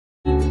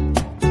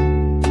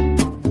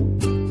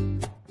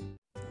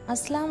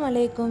அஸ்ஸலாமு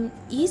அலைக்கும்.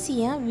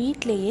 ஈஸியாக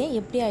வீட்டிலேயே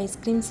எப்படி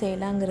ஐஸ்கிரீம்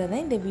செய்யலாங்கிறத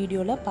இந்த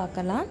வீடியோவில்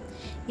பார்க்கலாம்.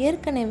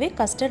 ஏற்கனவே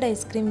கஸ்டர்ட்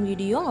ஐஸ்கிரீம்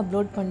வீடியோ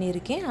அப்லோட்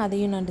பண்ணியிருக்கேன்,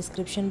 அதையும் நான்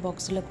டிஸ்கிரிப்ஷன்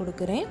பாக்ஸில்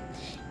கொடுக்குறேன்.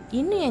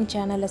 இன்னும் என்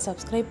சேனலை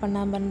சப்ஸ்கிரைப்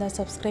பண்ணாமல் இருந்தால்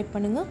சப்ஸ்கிரைப்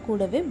பண்ணுங்கள்,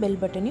 கூடவே பெல்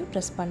பட்டனையும்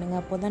ப்ரெஸ் பண்ணுங்கள்.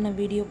 அப்போ தான் நான்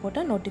வீடியோ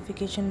போட்டால்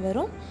நோட்டிஃபிகேஷன்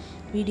வரும்.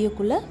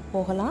 வீடியோக்குள்ளே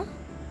போகலாம்.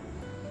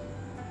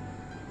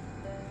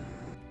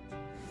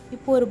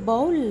 இப்போ ஒரு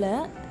பவுலில்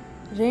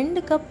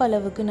 2 கப்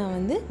அளவுக்கு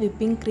நான்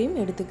விப்பிங் க்ரீம்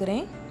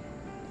எடுத்துக்கிறேன்.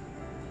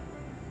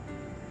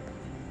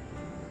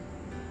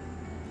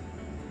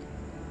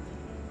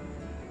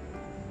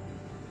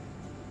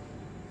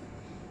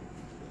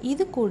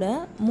 இது கூட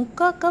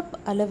 3/4 கப்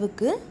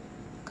அளவுக்கு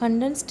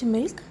கண்டென்ஸ்டு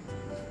மில்க்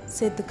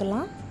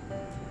சேர்த்துக்கலாம்.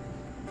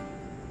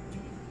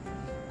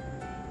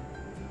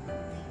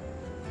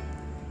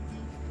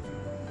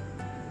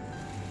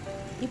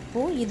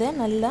 இப்போது இதை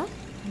நல்லா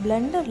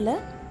பிளெண்டரில்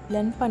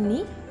பிளெண்ட் பண்ணி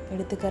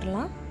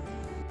எடுத்துக்கலாம்.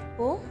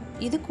 இப்போது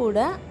இது கூட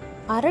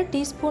 1/2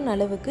 டீஸ்பூன்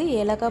அளவுக்கு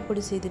ஏலக்காய்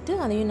பொடி சேர்த்துட்டு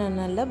அதையும்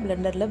நான் நல்லா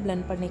பிளெண்டரில்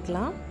பிளெண்ட்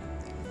பண்ணிக்கலாம்.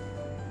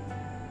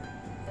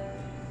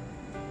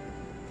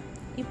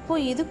 இப்போ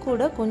இது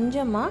கூட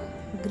கொஞ்சமாக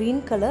க்ரீன்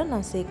கலர்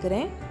நான்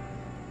சேர்க்குறேன்.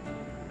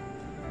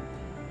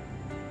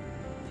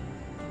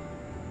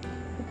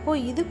 இப்போ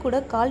இது கூட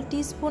 1/4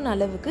 டீஸ்பூன்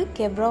அளவுக்கு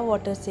கெப்ரா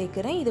வாட்டர்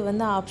சேர்க்குறேன். இது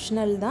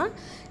ஆப்ஷனல் தான்,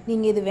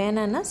 நீங்கள் இது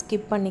வேணான்னா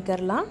ஸ்கிப்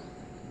பண்ணிக்கலாம்.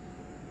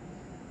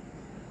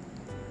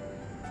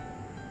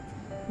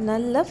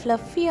 நல்லா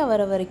ஃப்ளஃபியாக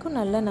வர வரைக்கும்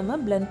நல்லா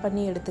நம்ம பிளெண்ட்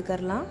பண்ணி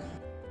எடுத்துக்கலாம்.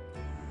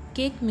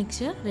 கேக்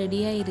மிக்சர்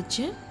ரெடி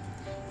ஆயிருச்சு.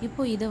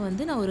 இப்போ இதை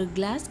நான் ஒரு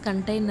கிளாஸ்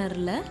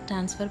கண்டெய்னரில்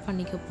ட்ரான்ஸ்ஃபர்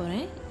பண்ணிக்க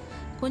போகிறேன்.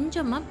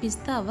 கொஞ்சமாக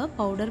பிஸ்தாவை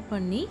பவுடர்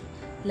பண்ணி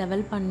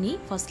லெவல் பண்ணி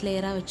ஃபஸ்ட்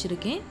லேயராக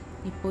வச்சுருக்கேன்.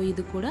 இப்போது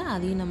இது கூட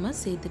அதையும் நம்ம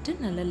சேர்த்துட்டு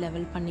நல்லா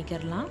லெவல்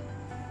பண்ணிக்கலாம்.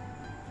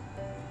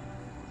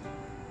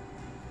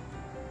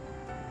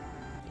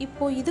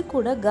 இப்போது இது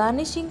கூட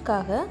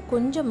கார்னிஷிங்காக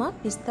கொஞ்சமாக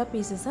பிஸ்தா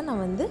பீசஸை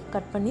நான்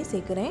கட் பண்ணி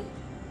சேர்க்குறேன்.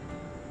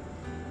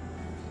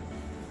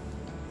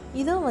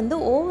 இதை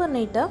ஓவர்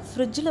நைட்டாக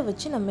ஃப்ரிட்ஜில்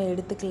வச்சு நம்ம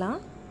எடுத்துக்கலாம்.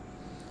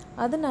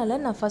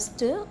 அதனால் நான்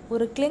ஃபஸ்ட்டு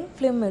ஒரு கிளிங்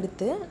ஃபிலிம்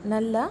எடுத்து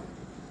நல்லா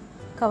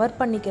கவர்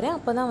பண்ணிக்கிறேன்.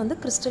 அப்போ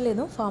தான் கிறிஸ்டல்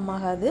எதுவும் ஃபார்ம்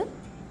ஆகாது.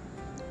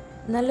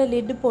 நல்ல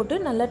லிட்டு போட்டு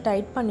நல்லா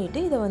டைட் பண்ணிவிட்டு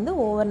இதை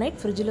ஓவர்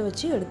நைட் ஃப்ரிட்ஜில்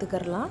வச்சு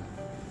எடுத்துக்கலாம்.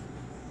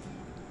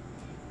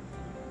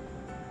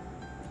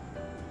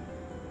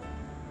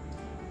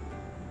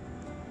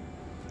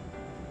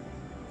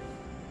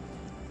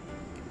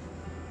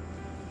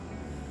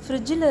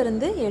 ஃப்ரிட்ஜில்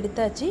இருந்து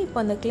எடுத்தாச்சு. இப்போ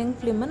அந்த கிளிங்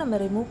ஃபிலிமை நம்ம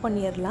ரிமூவ்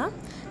பண்ணிடலாம்.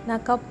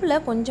 நான்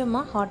கப்பில்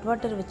கொஞ்சமாக ஹாட்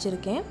வாட்டர்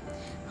வச்சுருக்கேன்.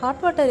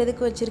 ஹாட் வாட்டர்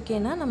எதுக்கு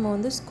வச்சுருக்கேன்னா,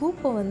 நம்ம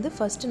ஸ்கூப்பை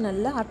ஃபஸ்ட்டு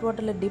நல்லா ஹாட்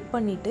வாட்டரில் டிப்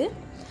பண்ணிவிட்டு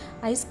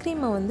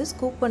ஐஸ்கிரீமை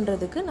ஸ்கூப்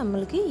பண்ணுறதுக்கு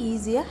நம்மளுக்கு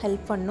ஈஸியாக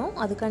ஹெல்ப் பண்ணும்.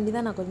 அதுக்காண்டி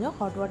தான் நான் கொஞ்சம்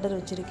ஹாட் வாட்டர்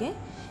வச்சுருக்கேன்.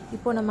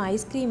 இப்போது நம்ம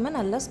ஐஸ்கிரீமை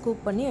நல்லா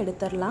ஸ்கூப் பண்ணி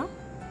எடுத்துடலாம்.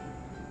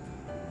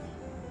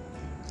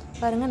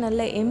 பாருங்கள்,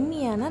 நல்ல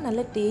எம்மியான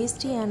நல்ல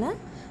டேஸ்டியான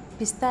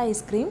பிஸ்தா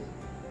ஐஸ்கிரீம்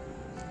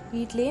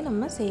வீட்டிலையே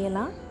நம்ம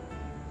செய்யலாம்.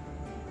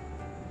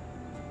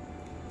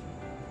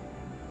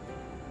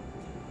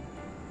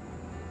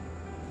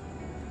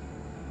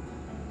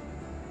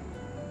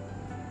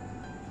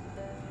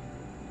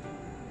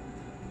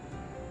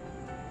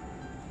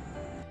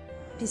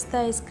 பிஸ்தா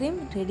ஐஸ்கிரீம்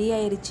ரெடி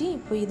ஆயிடுச்சு.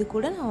 இப்போ இது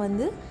கூட நான்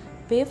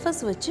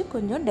வேஃபர்ஸ் வச்சு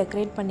கொஞ்சம்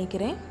டெக்கரேட்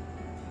பண்ணிக்கிறேன்.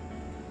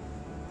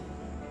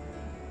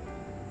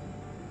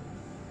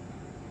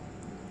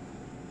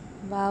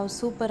 வாவ்,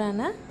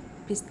 சூப்பரான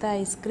பிஸ்தா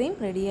ஐஸ்கிரீம்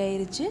ரெடி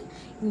ஆயிடுச்சு.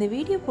 இந்த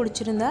வீடியோ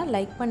பிடிச்சிருந்தா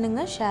லைக்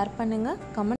பண்ணுங்கள், ஷேர் பண்ணுங்கள், கமெண்ட்